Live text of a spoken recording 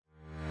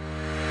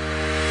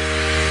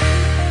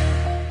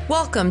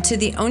Welcome to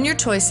the Own Your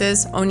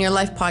Choices, Own Your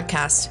Life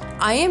podcast.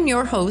 I am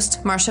your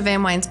host, Marsha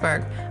Van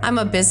Weinsberg. I'm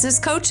a business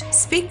coach,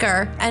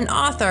 speaker, and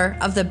author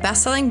of the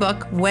best-selling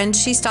book, When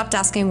She Stopped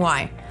Asking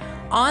Why.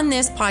 On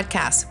this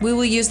podcast, we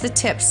will use the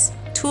tips,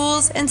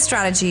 tools, and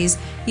strategies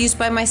used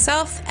by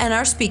myself and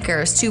our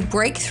speakers to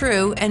break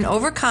through and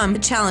overcome the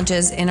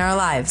challenges in our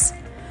lives.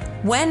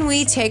 When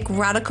we take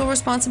radical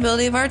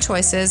responsibility of our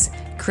choices,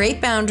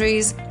 create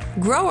boundaries,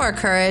 grow our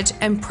courage,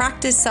 and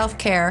practice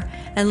self-care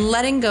and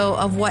letting go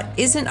of what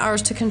isn't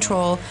ours to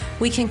control,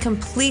 we can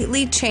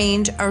completely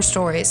change our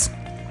stories.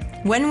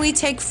 When we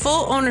take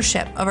full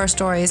ownership of our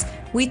stories,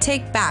 we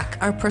take back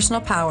our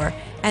personal power,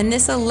 and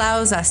this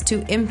allows us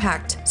to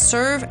impact,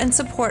 serve, and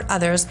support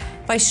others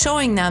by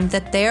showing them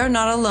that they are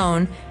not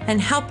alone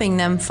and helping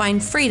them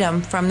find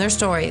freedom from their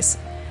stories.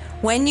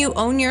 When you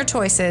own your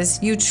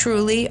choices, you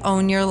truly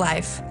own your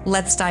life.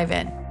 Let's dive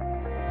in.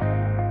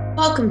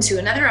 Welcome to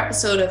another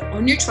episode of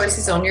Own Your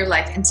Choices, Own Your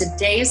Life. And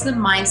today is the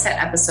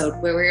mindset episode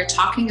where we're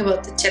talking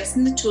about the tips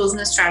and the tools and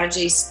the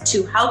strategies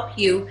to help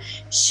you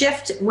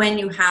shift when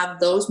you have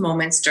those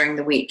moments during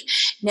the week.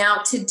 Now,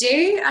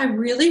 today I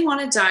really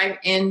want to dive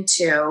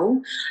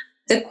into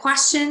the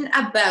question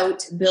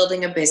about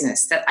building a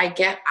business that I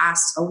get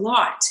asked a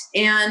lot.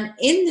 And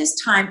in this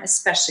time,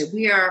 especially,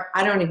 we are,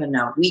 I don't even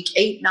know, week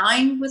 8,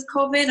 9 with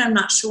COVID. I'm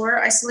not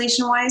sure,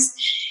 isolation-wise.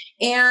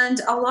 And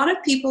a lot of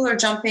people are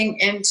jumping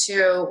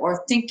into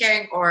or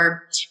thinking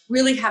or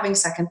really having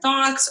second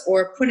thoughts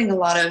or putting a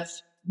lot of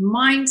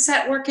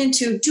mindset work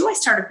into, do I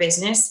start a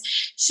business?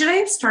 Should I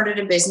have started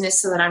a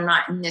business so that I'm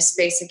not in this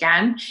space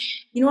again?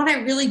 You know what?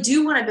 I really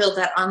do want to build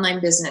that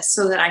online business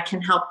so that I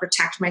can help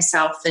protect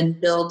myself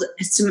and build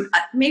some,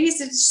 maybe it's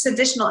just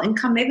additional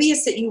income. Maybe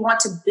it's that you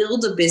want to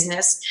build a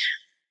business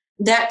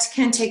that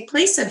can take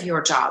place of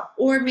your job,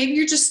 or maybe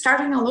you're just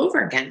starting all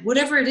over again,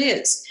 whatever it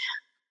is.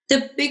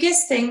 The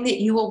biggest thing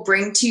that you will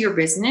bring to your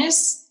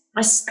business,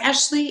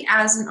 especially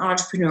as an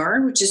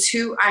entrepreneur, which is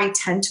who I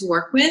tend to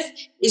work with,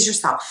 is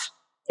yourself.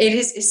 It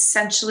is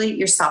essentially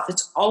yourself.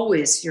 It's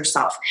always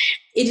yourself.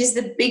 It is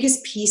the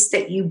biggest piece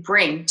that you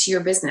bring to your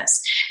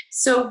business.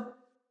 So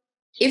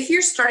if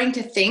you're starting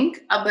to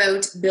think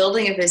about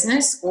building a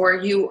business, or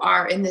you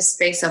are in this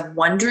space of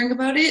wondering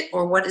about it,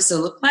 or what does it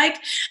look like,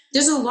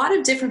 there's a lot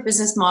of different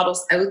business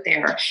models out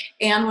there.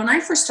 And when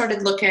I first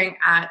started looking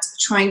at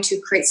trying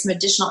to create some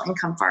additional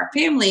income for our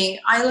family,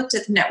 I looked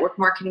at the network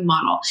marketing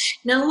model.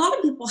 Now, a lot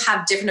of people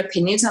have different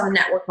opinions on the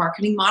network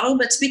marketing model,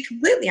 but to be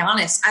completely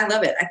honest, I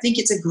love it. I think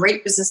it's a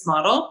great business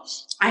model.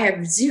 I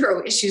have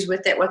zero issues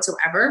with it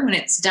whatsoever when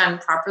it's done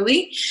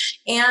properly.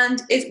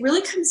 And it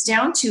really comes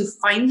down to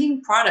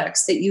finding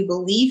products that you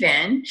believe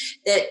in,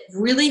 that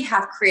really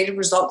have creative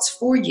results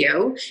for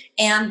you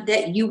and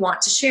that you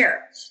want to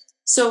share.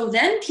 So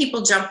then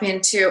people jump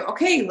into,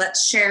 okay,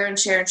 let's share and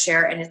share and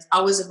share. And it's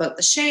always about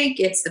the shake.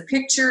 It's the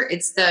picture.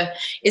 It's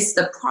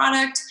the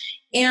product.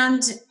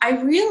 And I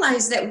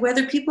realized that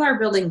whether people are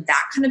building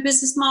that kind of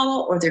business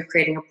model, or they're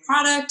creating a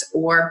product,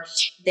 or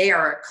they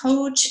are a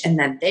coach and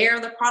then they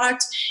are the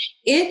product,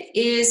 it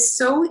is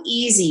so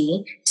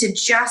easy to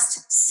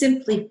just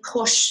simply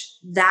push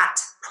that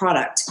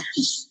product.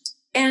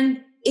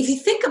 And if you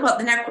think about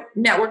the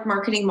network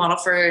marketing model,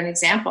 for an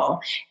example,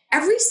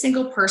 every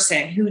single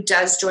person who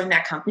does join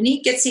that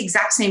company gets the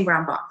exact same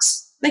brown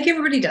box. Like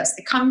everybody does.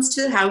 It comes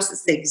to the house,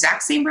 it's the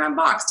exact same brown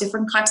box,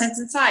 different contents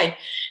inside,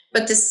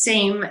 but the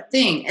same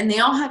thing. And they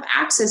all have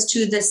access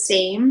to the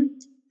same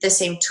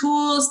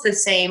tools, the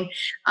same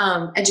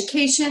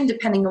education,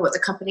 depending on what the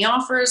company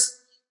offers.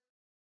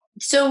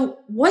 So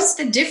what's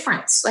the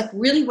difference? Like,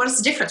 really, what is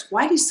the difference?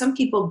 Why do some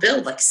people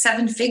build like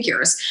 7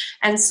 figures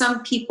and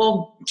some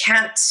people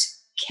can't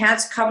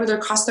cover their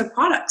cost of their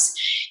products?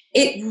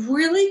 It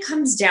really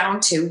comes down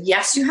to,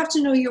 yes, you have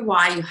to know your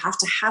why. You have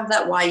to have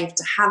that why. You have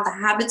to have the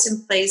habits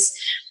in place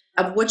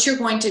of what you're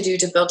going to do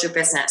to build your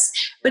business.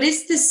 But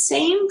it's the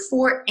same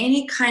for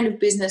any kind of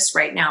business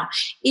right now.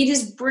 It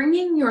is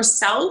bringing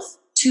yourself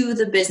to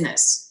the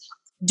business.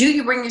 Do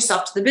you bring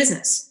yourself to the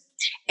business?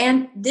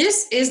 And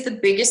this is the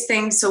biggest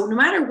thing. So no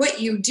matter what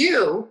you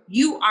do,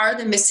 you are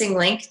the missing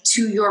link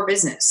to your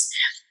business.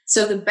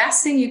 So the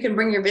best thing you can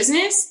bring your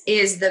business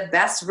is the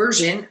best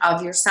version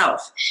of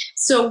yourself.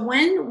 So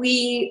when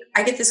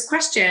I get this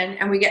question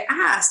and we get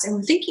asked and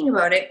we're thinking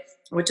about it,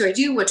 what do I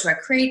do? What do I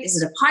create? Is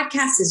it a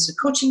podcast? Is it a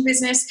coaching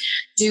business?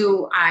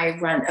 Do I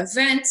run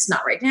events?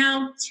 Not right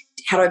now.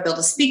 How do I build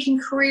a speaking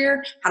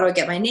career? How do I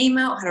get my name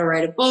out? How do I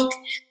write a book?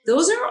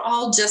 Those are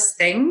all just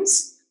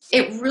things.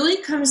 It really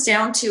comes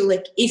down to,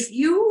 like, if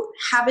you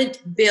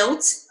haven't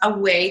built a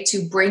way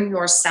to bring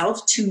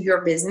yourself to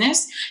your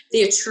business,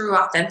 the true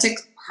authentic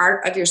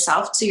part of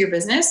yourself to your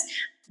business,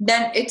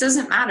 then it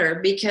doesn't matter,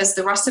 because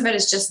the rest of it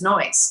is just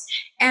noise.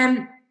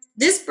 And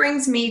this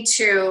brings me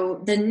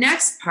to the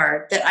next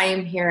part that I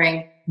am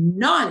hearing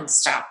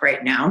nonstop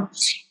right now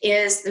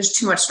is there's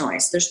too much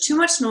noise. There's too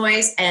much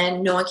noise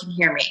and no one can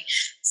hear me.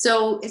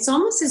 So it's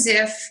almost as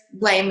if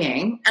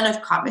blaming, and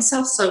I've caught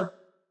myself, so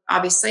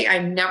obviously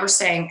I'm never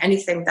saying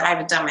anything that I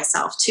haven't done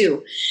myself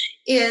too,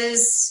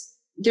 is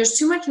there's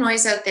too much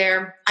noise out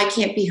there. I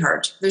can't be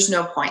heard. There's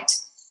no point.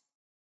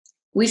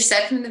 We've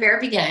said from the very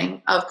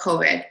beginning of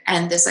COVID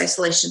and this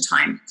isolation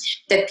time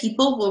that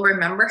people will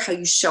remember how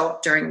you show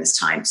up during this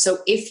time. So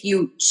if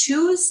you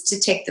choose to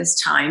take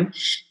this time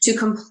to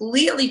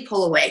completely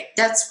pull away,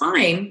 that's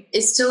fine.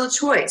 It's still a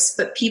choice,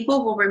 but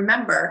people will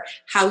remember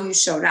how you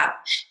showed up.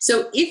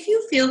 So if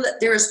you feel that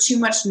there is too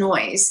much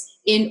noise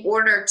in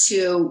order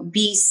to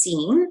be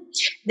seen,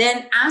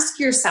 then ask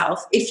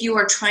yourself if you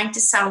are trying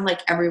to sound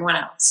like everyone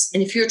else.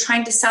 And if you're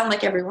trying to sound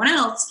like everyone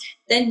else,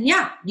 then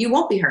yeah, you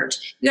won't be heard.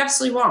 You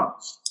absolutely won't.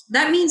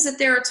 That means that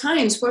there are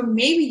times where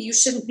maybe you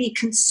shouldn't be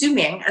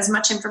consuming as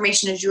much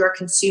information as you are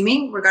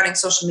consuming regarding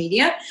social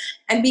media,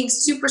 and being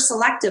super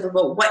selective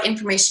about what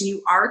information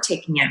you are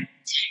taking in.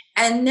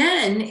 And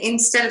then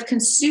instead of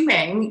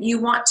consuming,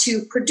 you want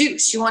to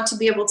produce. You want to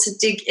be able to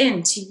dig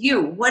into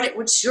you.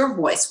 What's your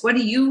voice? What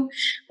do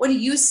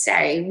you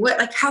say?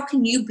 How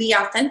can you be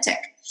authentic?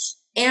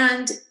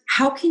 And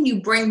how can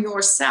you bring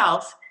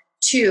yourself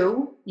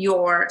to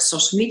your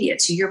social media,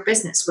 to your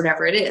business,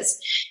 whatever it is?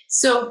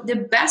 So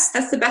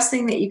that's the best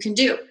thing that you can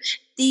do.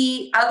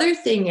 The other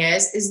thing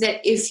is that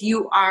if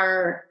you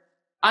are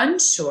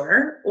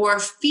unsure or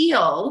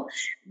feel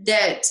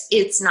that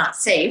it's not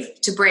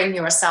safe to bring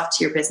yourself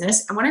to your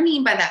business, and what I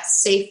mean by that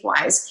safe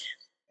wise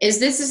is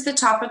this is the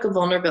topic of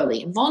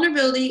vulnerability.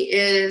 Vulnerability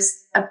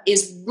is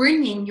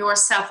bringing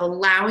yourself,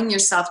 allowing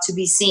yourself to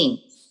be seen,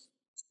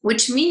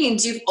 which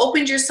means you've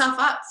opened yourself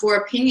up for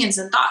opinions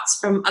and thoughts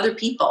from other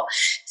people.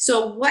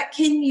 So what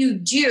can you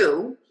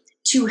do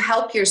to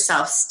help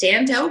yourself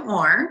stand out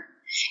more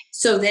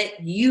so that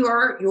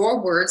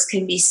your words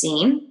can be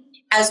seen,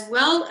 as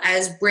well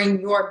as bring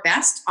your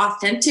best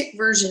authentic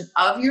version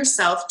of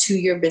yourself to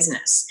your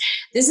business?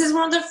 This is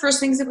one of the first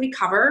things that we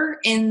cover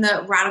in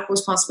the Radical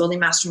Responsibility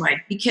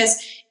Mastermind, because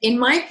in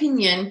my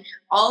opinion,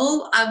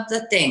 all of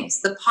the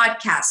things, the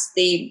podcasts,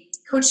 the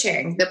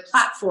coaching, the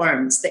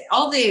platforms,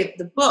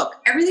 the book,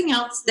 everything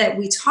else that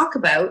we talk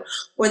about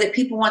or that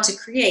people want to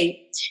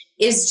create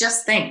is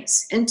just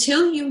things.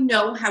 Until you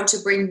know how to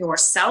bring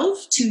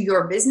yourself to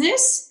your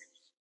business,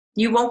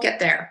 you won't get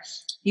there.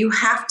 You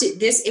have to,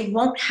 it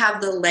won't have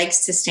the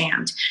legs to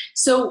stand.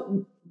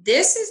 So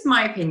this is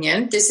my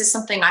opinion. This is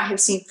something I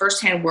have seen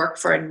firsthand work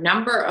for a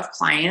number of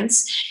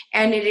clients,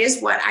 and it is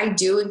what I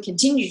do and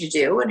continue to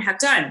do and have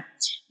done.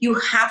 You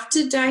have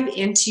to dive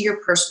into your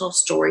personal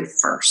story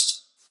first.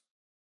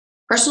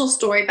 Personal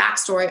story,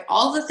 backstory,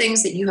 all the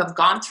things that you have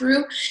gone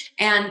through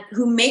and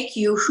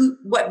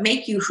what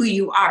make you who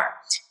you are.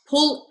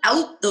 Pull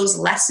out those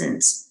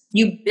lessons.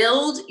 You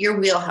build your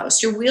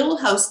wheelhouse. Your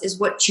wheelhouse is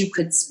what you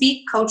could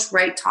speak, coach,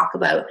 write, talk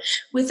about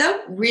without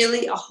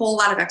really a whole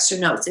lot of extra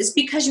notes. It's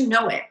because you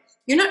know it.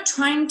 You're not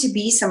trying to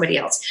be somebody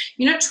else.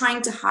 You're not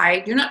trying to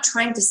hide. You're not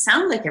trying to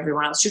sound like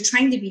everyone else. You're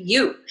trying to be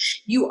you.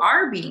 You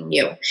are being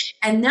you.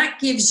 And that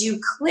gives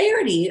you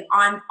clarity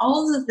on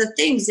all of the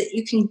things that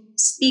you can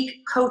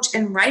speak, coach,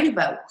 and write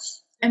about.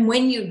 And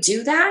when you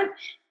do that,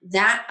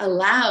 that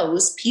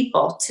allows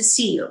people to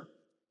see you.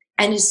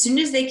 And as soon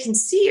as they can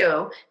see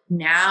you,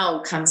 now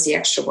comes the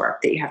extra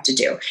work that you have to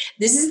do.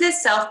 This is the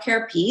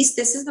self-care piece.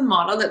 This is the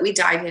model that we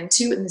dive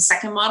into in the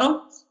second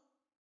model.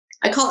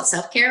 I call it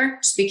self-care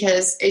just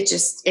because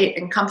it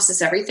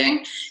encompasses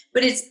everything,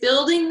 but it's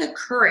building the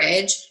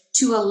courage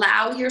to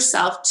allow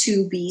yourself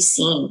to be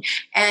seen.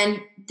 And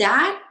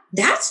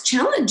that's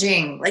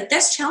challenging.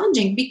 That's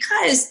challenging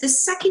because the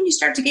second you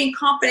start to gain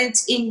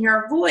confidence in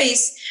your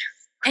voice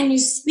and you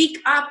speak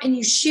up and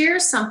you share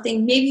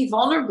something, maybe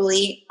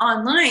vulnerably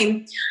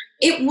online,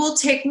 it will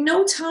take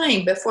no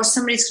time before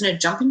somebody's going to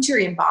jump into your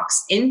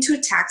inbox, into a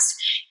text.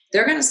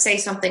 They're going to say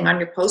something on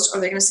your post, or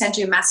they're going to send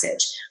you a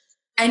message.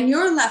 And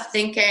you're left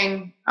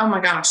thinking, oh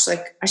my gosh,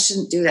 I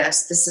shouldn't do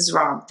this. This is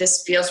wrong.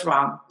 This feels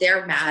wrong.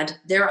 They're mad.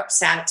 They're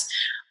upset.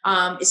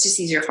 It's just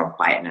easier if I'm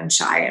quiet and I'm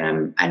shy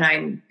and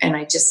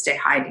I just stay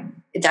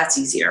hiding. That's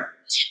easier.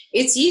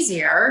 It's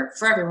easier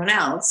for everyone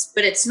else,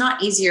 but it's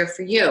not easier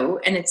for you,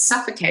 and it's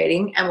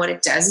suffocating. And what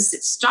it does is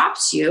it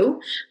stops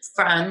you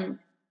from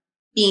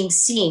being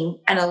seen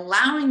and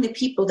allowing the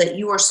people that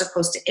you are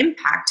supposed to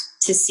impact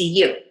to see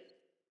you.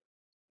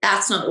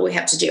 That's not what we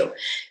have to do.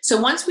 So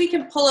once we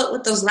can pull out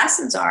what those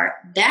lessons are,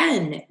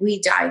 then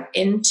we dive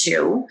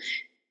into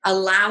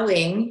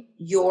allowing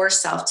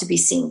yourself to be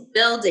seen,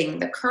 building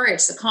the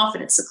courage, the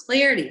confidence, the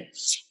clarity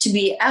to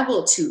be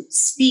able to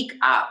speak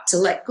up, to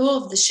let go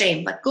of the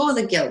shame, let go of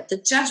the guilt, the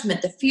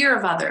judgment, the fear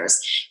of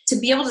others, to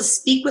be able to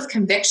speak with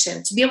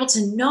conviction, to be able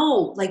to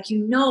know,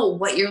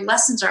 what your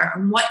lessons are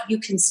and what you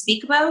can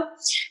speak about,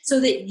 so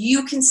that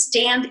you can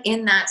stand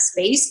in that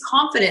space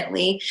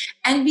confidently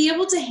and be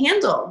able to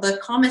handle the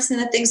comments and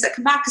the things that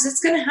come back, because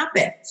it's going to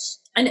happen.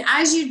 And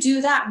as you do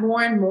that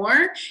more and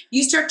more,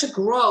 you start to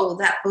grow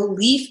that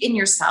belief in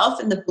yourself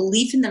and the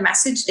belief in the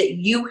message that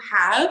you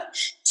have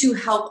to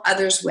help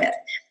others with.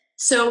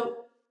 So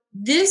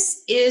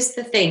this is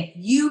the thing.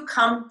 You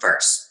come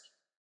first.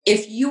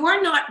 If you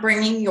are not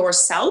bringing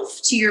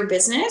yourself to your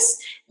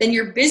business, then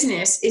your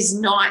business is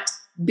not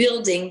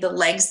building the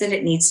legs that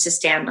it needs to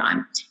stand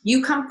on.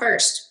 You come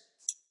first.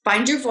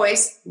 Find your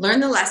voice, learn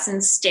the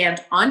lessons,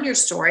 stand on your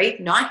story,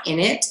 not in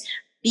it.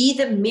 Be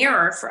the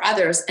mirror for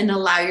others and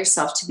allow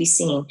yourself to be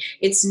seen.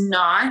 It's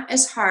not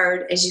as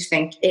hard as you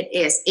think it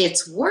is.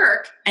 It's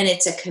work and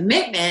it's a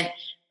commitment,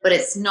 but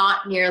it's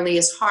not nearly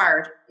as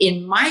hard,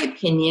 in my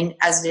opinion,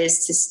 as it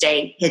is to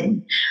stay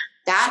hidden.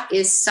 That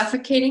is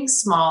suffocating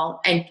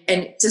small, and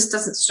it just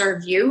doesn't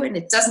serve you, and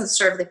it doesn't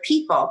serve the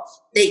people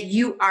that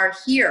you are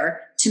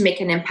here to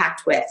make an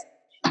impact with.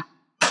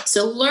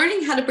 So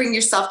learning how to bring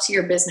yourself to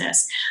your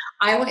business,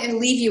 I want to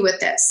leave you with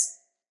this.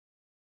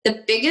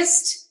 The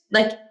biggest,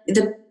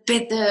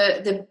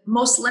 the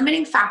most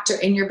limiting factor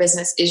in your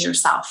business is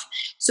yourself.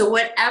 So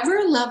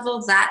whatever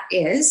level that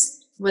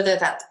is, whether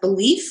that's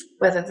belief,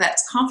 whether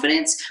that's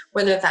confidence,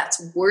 whether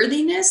that's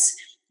worthiness,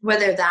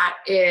 whether that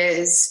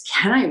is,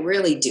 can I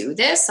really do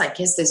this? Like,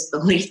 is this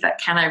belief that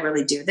can I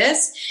really do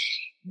this?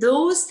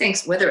 Those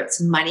things, whether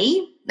it's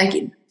money, like,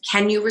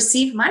 can you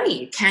receive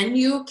money? Can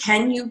you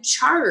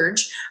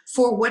charge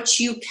for what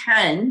you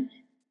can,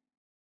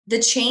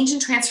 the change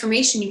and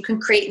transformation you can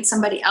create in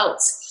somebody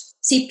else?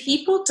 See,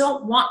 people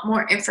don't want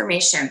more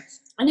information.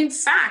 And in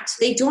fact,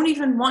 they don't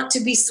even want to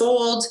be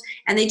sold,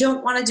 and they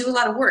don't want to do a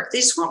lot of work. They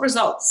just want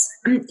results.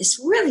 It's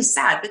really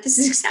sad, but this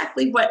is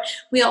exactly what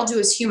we all do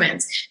as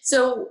humans.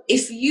 So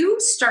if you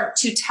start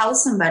to tell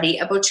somebody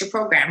about your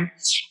program,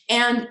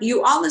 and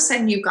you all of a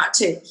sudden you've got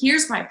to,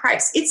 here's my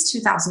price, it's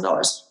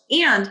 $2,000,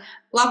 and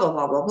blah, blah,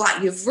 blah, blah, blah.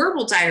 You have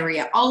verbal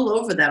diarrhea all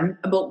over them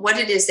about what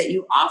it is that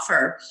you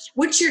offer.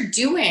 What you're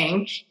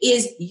doing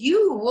is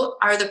you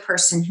are the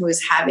person who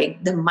is having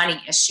the money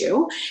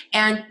issue,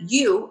 and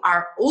you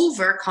are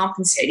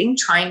overcompensating,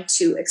 trying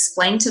to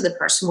explain to the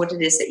person what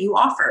it is that you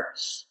offer.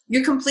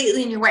 You're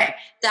completely in your way.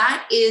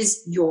 That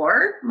is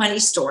your money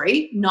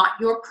story, not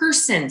your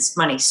person's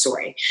money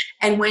story.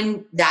 And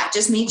when that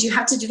just means you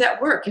have to do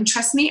that work. And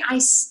trust me, I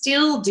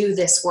still do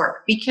this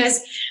work because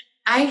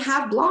I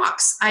have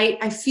blocks.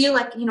 I feel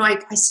like,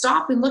 I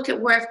stop and look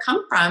at where I've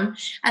come from,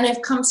 and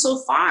I've come so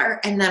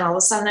far, and then all of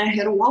a sudden I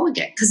hit a wall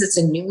again because it's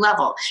a new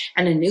level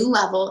and a new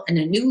level and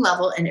a new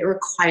level, and it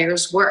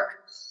requires work.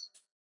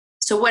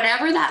 So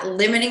whatever that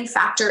limiting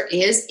factor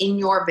is in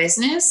your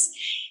business,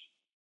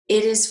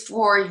 it is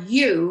for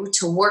you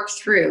to work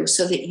through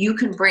so that you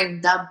can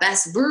bring the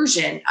best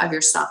version of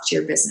yourself to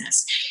your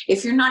business.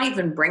 If you're not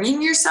even bringing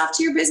yourself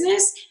to your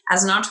business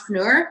as an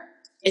entrepreneur,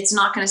 it's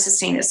not going to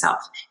sustain itself,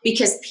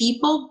 because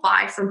people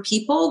buy from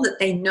people that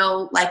they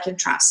know, like, and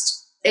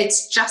trust.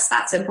 It's just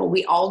that simple.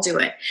 We all do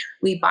it.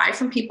 We buy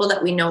from people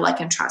that we know, like,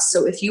 and trust.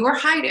 So if you are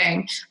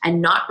hiding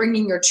and not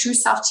bringing your true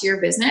self to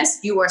your business,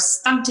 you are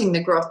stunting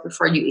the growth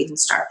before you even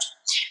start.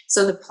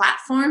 So the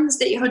platforms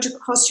that you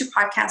host your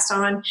podcast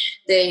on,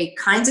 the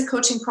kinds of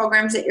coaching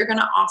programs that you're going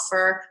to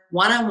offer,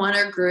 one-on-one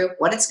or group,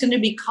 what it's going to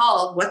be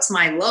called, what's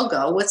my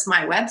logo, what's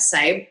my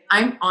website,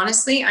 I'm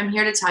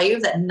here to tell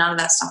you that none of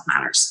that stuff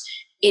matters.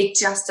 It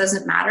just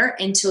doesn't matter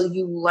until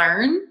you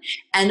learn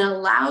and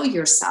allow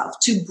yourself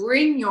to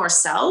bring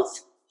yourself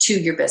to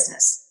your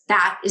business.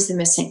 That is the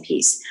missing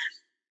piece.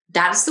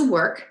 That is the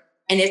work,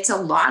 and it's a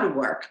lot of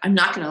work. I'm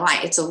not going to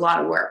lie, it's a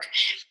lot of work.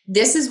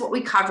 This is what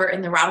we cover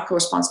in the Radical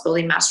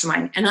Responsibility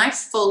Mastermind, and I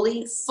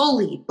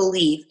fully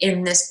believe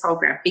in this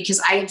program because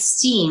I have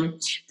seen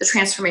the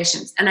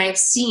transformations, and I have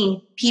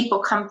seen people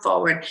come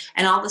forward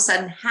and all of a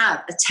sudden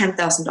have a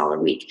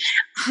 $10,000 week,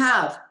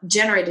 have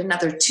generated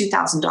another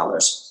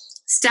 $2,000.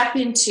 Step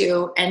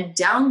into and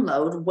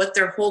download what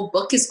their whole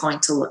book is going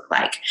to look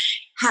like.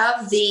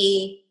 Have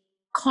the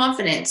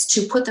confidence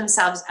to put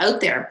themselves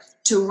out there,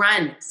 to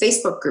run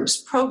Facebook groups,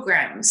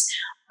 programs,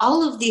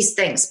 all of these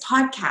things,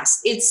 podcasts.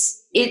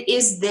 It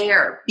is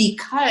there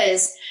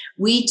because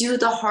we do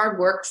the hard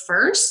work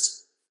first.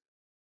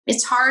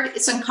 It's hard,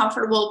 it's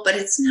uncomfortable, but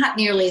it's not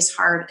nearly as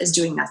hard as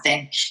doing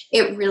nothing.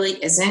 It really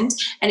isn't.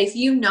 And if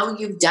you know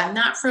you've done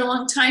that for a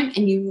long time,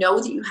 and you know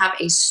that you have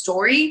a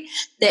story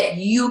that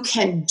you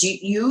can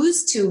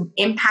use to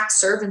impact,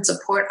 serve, and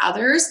support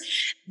others,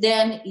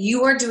 then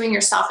you are doing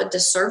yourself a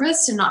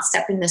disservice to not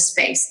step in this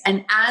space.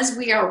 And as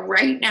we are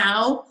right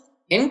now,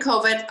 in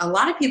COVID, a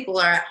lot of people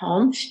are at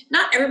home.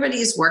 Not everybody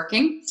is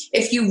working.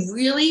 If you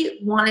really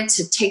wanted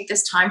to take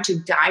this time to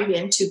dive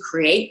in to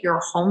create your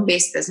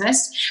home-based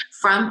business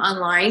from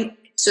online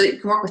so that you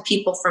can work with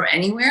people from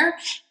anywhere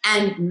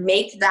and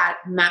make that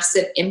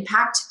massive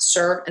impact,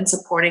 serve, and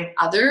supporting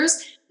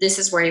others, this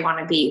is where you want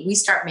to be. We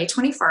start May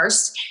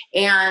 21st,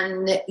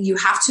 and you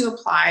have to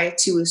apply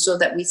so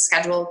that we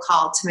schedule a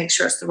call to make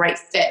sure it's the right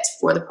fit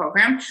for the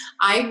program.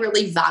 I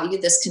really value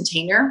this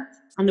container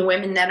and the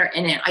women that are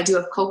in it. I do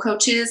have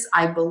co-coaches.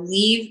 I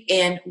believe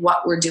in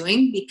what we're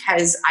doing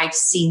because I've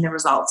seen the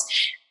results.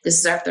 This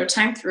is our third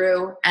time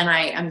through, and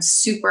I am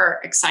super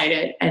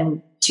excited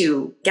and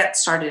to get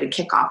started and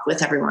kick off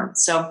with everyone.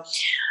 So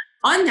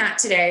on that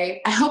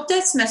today, I hope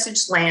this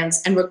message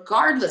lands, and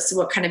regardless of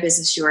what kind of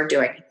business you are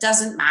doing, it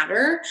doesn't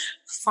matter.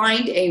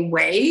 Find a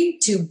way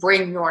to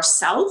bring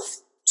yourself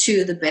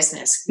to the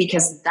business,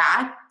 because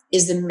that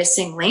is the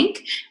missing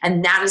link.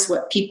 And that is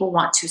what people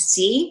want to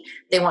see.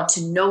 They want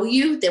to know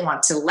you, they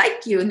want to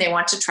like you, and they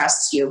want to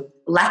trust you.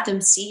 Let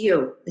them see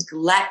you.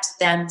 Let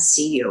them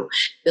see you.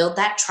 Build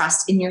that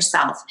trust in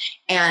yourself,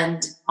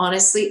 and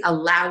honestly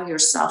allow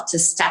yourself to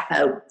step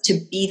out,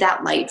 to be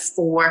that light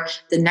for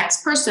the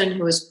next person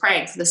who is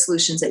praying for the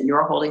solutions that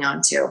you're holding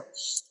on to.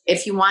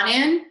 If you want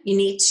in, you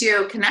need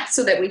to connect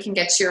so that we can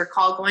get your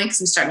call going, because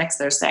we start next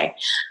Thursday.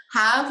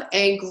 Have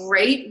a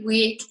great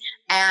week,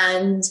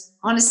 and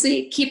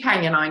honestly, keep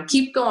hanging on,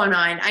 keep going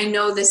on. I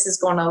know this is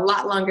going a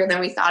lot longer than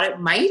we thought it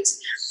might.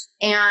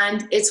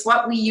 And it's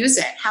what we use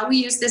it, how we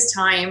use this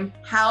time,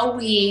 how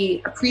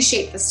we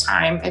appreciate this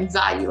time and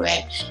value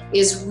it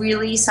is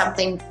really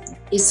something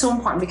is so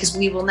important, because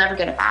we will never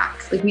get it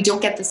back. Like, we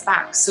don't get this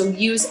back. So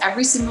use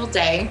every single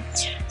day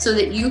so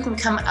that you can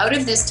come out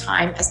of this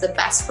time as the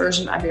best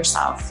version of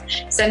yourself.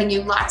 Sending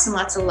you lots and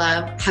lots of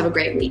love. Have a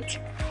great week.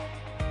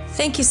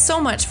 Thank you so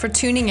much for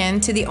tuning in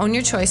to the Own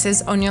Your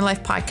Choices, Own Your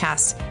Life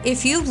podcast.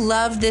 If you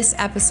love this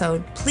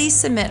episode, please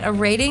submit a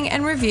rating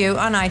and review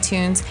on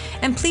iTunes,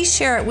 and please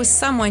share it with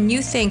someone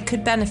you think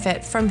could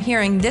benefit from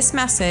hearing this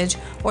message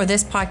or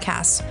this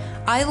podcast.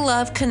 I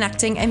love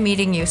connecting and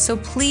meeting you, so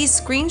please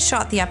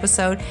screenshot the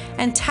episode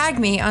and tag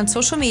me on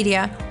social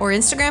media or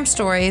Instagram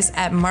stories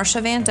at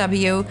Marsha Van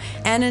W.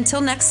 And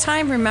until next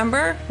time,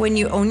 remember, when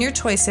you own your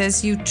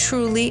choices, you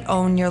truly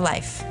own your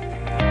life.